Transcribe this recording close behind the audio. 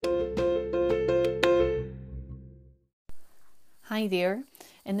Hi there.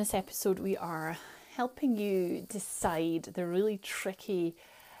 In this episode, we are helping you decide the really tricky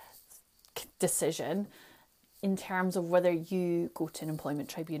decision in terms of whether you go to an employment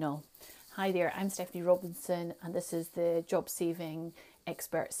tribunal. Hi there, I'm Stephanie Robinson, and this is the Job Saving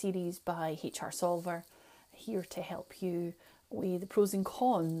Expert series by HR Solver, here to help you weigh the pros and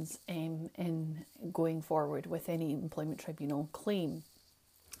cons in going forward with any employment tribunal claim.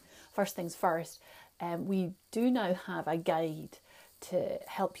 First things first, we do now have a guide to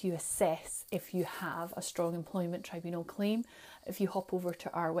help you assess if you have a strong employment tribunal claim. If you hop over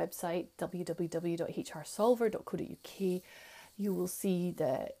to our website, www.hrsolver.co.uk, you will see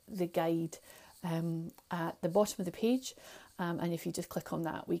the guide at the bottom of the page. And if you just click on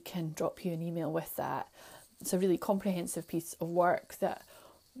that, we can drop you an email with that. It's a really comprehensive piece of work that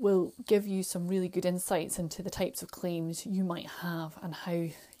will give you some really good insights into the types of claims you might have and how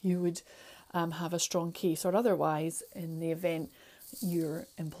you would have a strong case or otherwise in the event your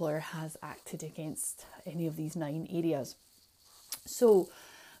employer has acted against any of these 9 areas. So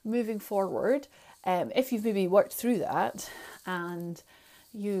moving forward, if you've maybe worked through that and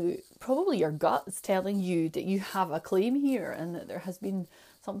probably your gut is telling you that you have a claim here and that there has been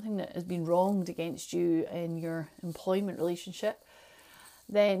something that has been wronged against you in your employment relationship,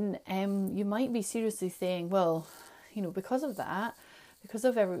 then you might be seriously saying, well, because of that, because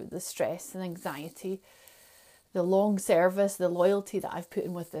of the stress and anxiety, the long service, the loyalty that I've put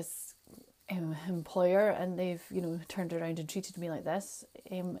in with this employer, and they've turned around and treated me like this,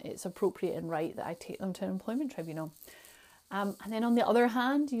 it's appropriate and right that I take them to an employment tribunal. And then on the other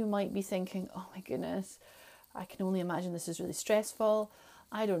hand, you might be thinking, oh my goodness, I can only imagine this is really stressful.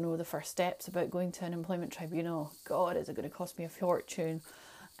 I don't know the first steps about going to an employment tribunal. God, is it going to cost me a fortune?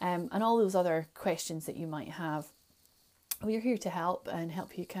 And all those other questions that you might have. We're here to help and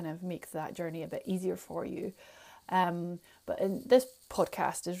help you kind of make that journey a bit easier for you. But in this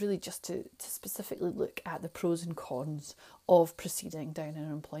podcast is really just to specifically look at the pros and cons of proceeding down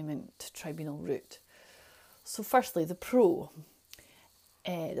an employment tribunal route. So firstly, the pro.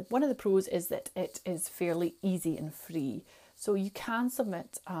 One of the pros is that it is fairly easy and free. So you can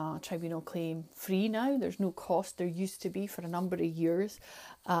submit a tribunal claim free now. There's no cost. There used to be for a number of years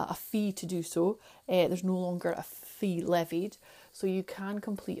a fee to do so. There's no longer a fee levied. So you can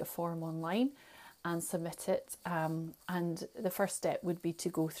complete a form online and submit it. And the first step would be to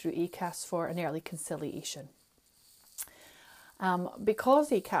go through ACAS for an early conciliation.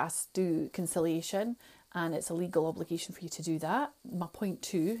 Because ACAS do conciliation and it's a legal obligation for you to do that, my point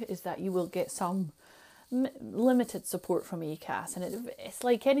 2 is that you will get some limited support from ACAS, and it's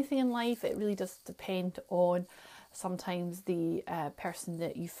like anything in life, it really does depend on sometimes the person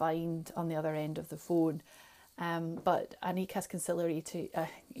that you find on the other end of the phone. But an ACAS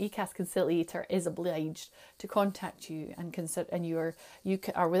conciliator is obliged to contact you and consider, and you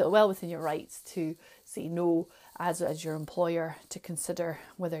are well within your rights to say no as your employer, to consider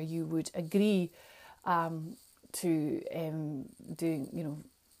whether you would agree to doing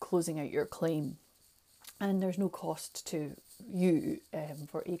closing out your claim. And there's no cost to you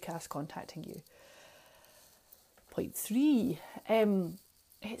for ACAS contacting you. Point 3,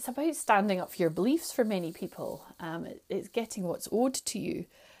 it's about standing up for your beliefs for many people. It's getting what's owed to you.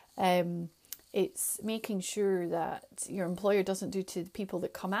 It's making sure that your employer doesn't do to the people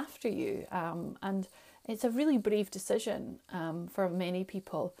that come after you. And it's a really brave decision for many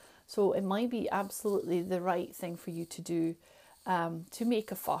people. So it might be absolutely the right thing for you to do to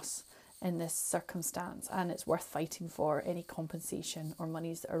make a fuss in this circumstance, and it's worth fighting for any compensation or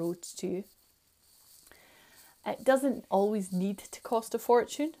monies that are owed to you. It doesn't always need to cost a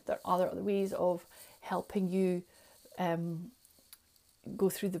fortune. There are other ways of helping you go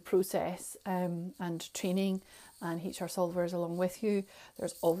through the process and training, and HR Solvers along with you.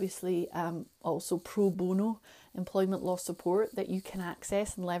 There's obviously also pro bono employment law support that you can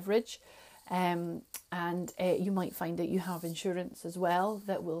access and leverage. And you might find that you have insurance as well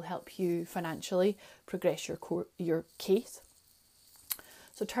that will help you financially progress your case.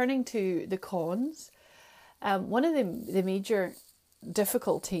 So turning to the cons, one of the major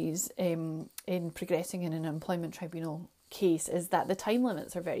difficulties in progressing in an employment tribunal case is that the time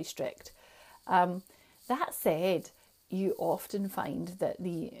limits are very strict. That said, you often find that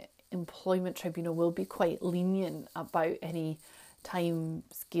the employment tribunal will be quite lenient about any time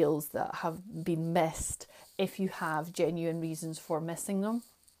scales that have been missed if you have genuine reasons for missing them.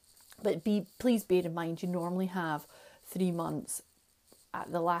 But please bear in mind, you normally have 3 months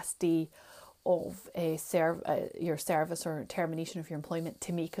at the last day of your service or termination of your employment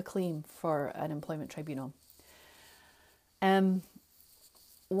to make a claim for an employment tribunal.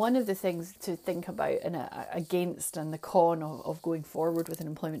 one of the things to think about and against and the con of going forward with an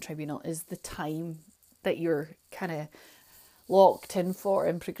employment tribunal is the time that you're kind of locked in for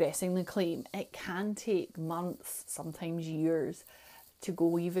in progressing the claim. It can take months, sometimes years, to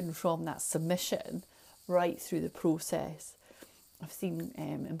go even from that submission right through the process. I've seen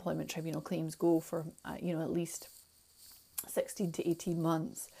employment tribunal claims go for at least 16 to 18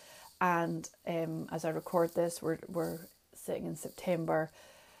 months. And as I record this, we're sitting in September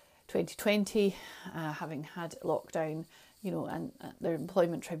 2020, having had lockdown, and their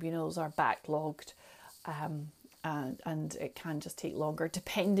employment tribunals are backlogged, and it can just take longer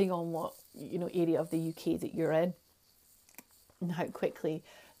depending on what area of the UK that you're in and how quickly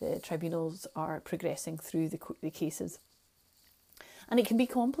the tribunals are progressing through the cases. And it can be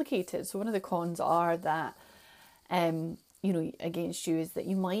complicated. So one of the cons are that against you is that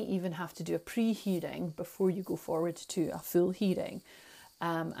you might even have to do a pre-hearing before you go forward to a full hearing.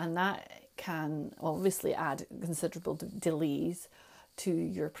 And that can obviously add considerable delays to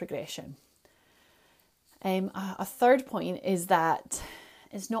your progression. A third point is that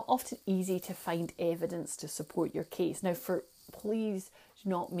it's not often easy to find evidence to support your case. Now, please do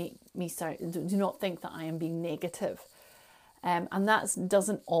not make me do not think that I am being negative. And that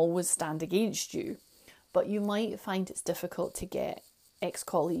doesn't always stand against you. But you might find it's difficult to get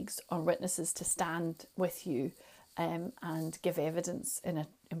ex-colleagues or witnesses to stand with you and give evidence in an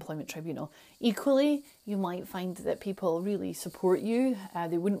employment tribunal. Equally, you might find that people really support you.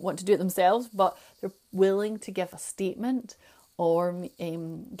 They wouldn't want to do it themselves, but they're willing to give a statement or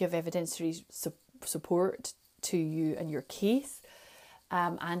give evidentiary support to you and your case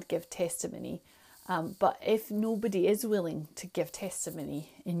and give testimony. But if nobody is willing to give testimony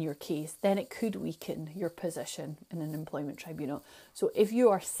in your case, then it could weaken your position in an employment tribunal. So if you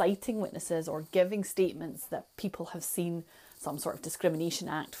are citing witnesses or giving statements that people have seen some sort of discrimination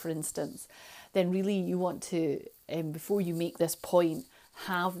act, for instance, then really you want to, before you make this point,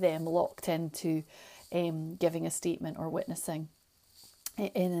 have them locked into giving a statement or witnessing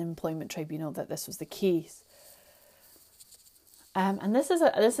in an employment tribunal that this was the case. And this is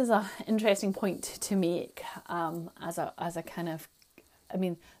a interesting point to make as a kind of,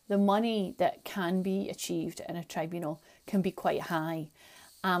 the money that can be achieved in a tribunal can be quite high,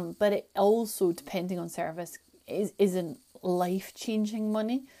 but it also, depending on service, isn't life-changing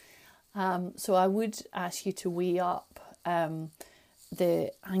money. So I would ask you to weigh up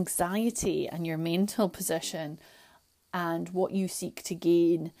the anxiety and your mental position and what you seek to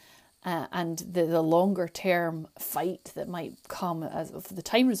gain. And the longer term fight that might come as of the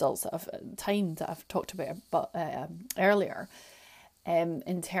time results that I've talked about earlier,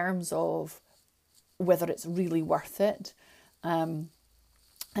 in terms of whether it's really worth it, and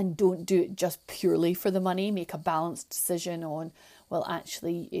don't do it just purely for the money. Make a balanced decision on, well,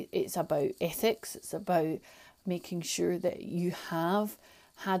 actually it's about ethics. It's about making sure that you have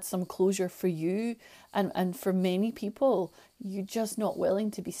had some closure for you, and for many people you're just not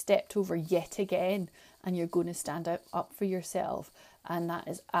willing to be stepped over yet again, and you're going to stand up for yourself, and that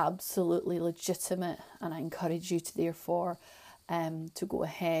is absolutely legitimate, and I encourage you to therefore to go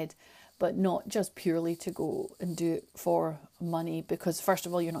ahead, but not just purely to go and do it for money, because first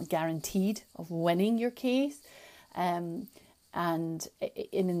of all you're not guaranteed of winning your case, and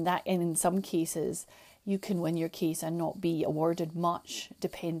in some cases you can win your case and not be awarded much,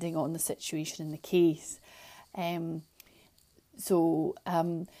 depending on the situation in the case. So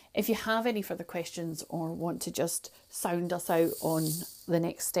if you have any further questions or want to just sound us out on the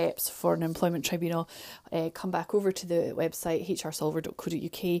next steps for an employment tribunal, come back over to the website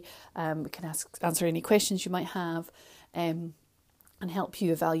hrsolver.co.uk. We can answer any questions you might have and help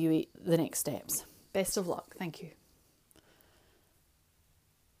you evaluate the next steps. Best of luck. Thank you.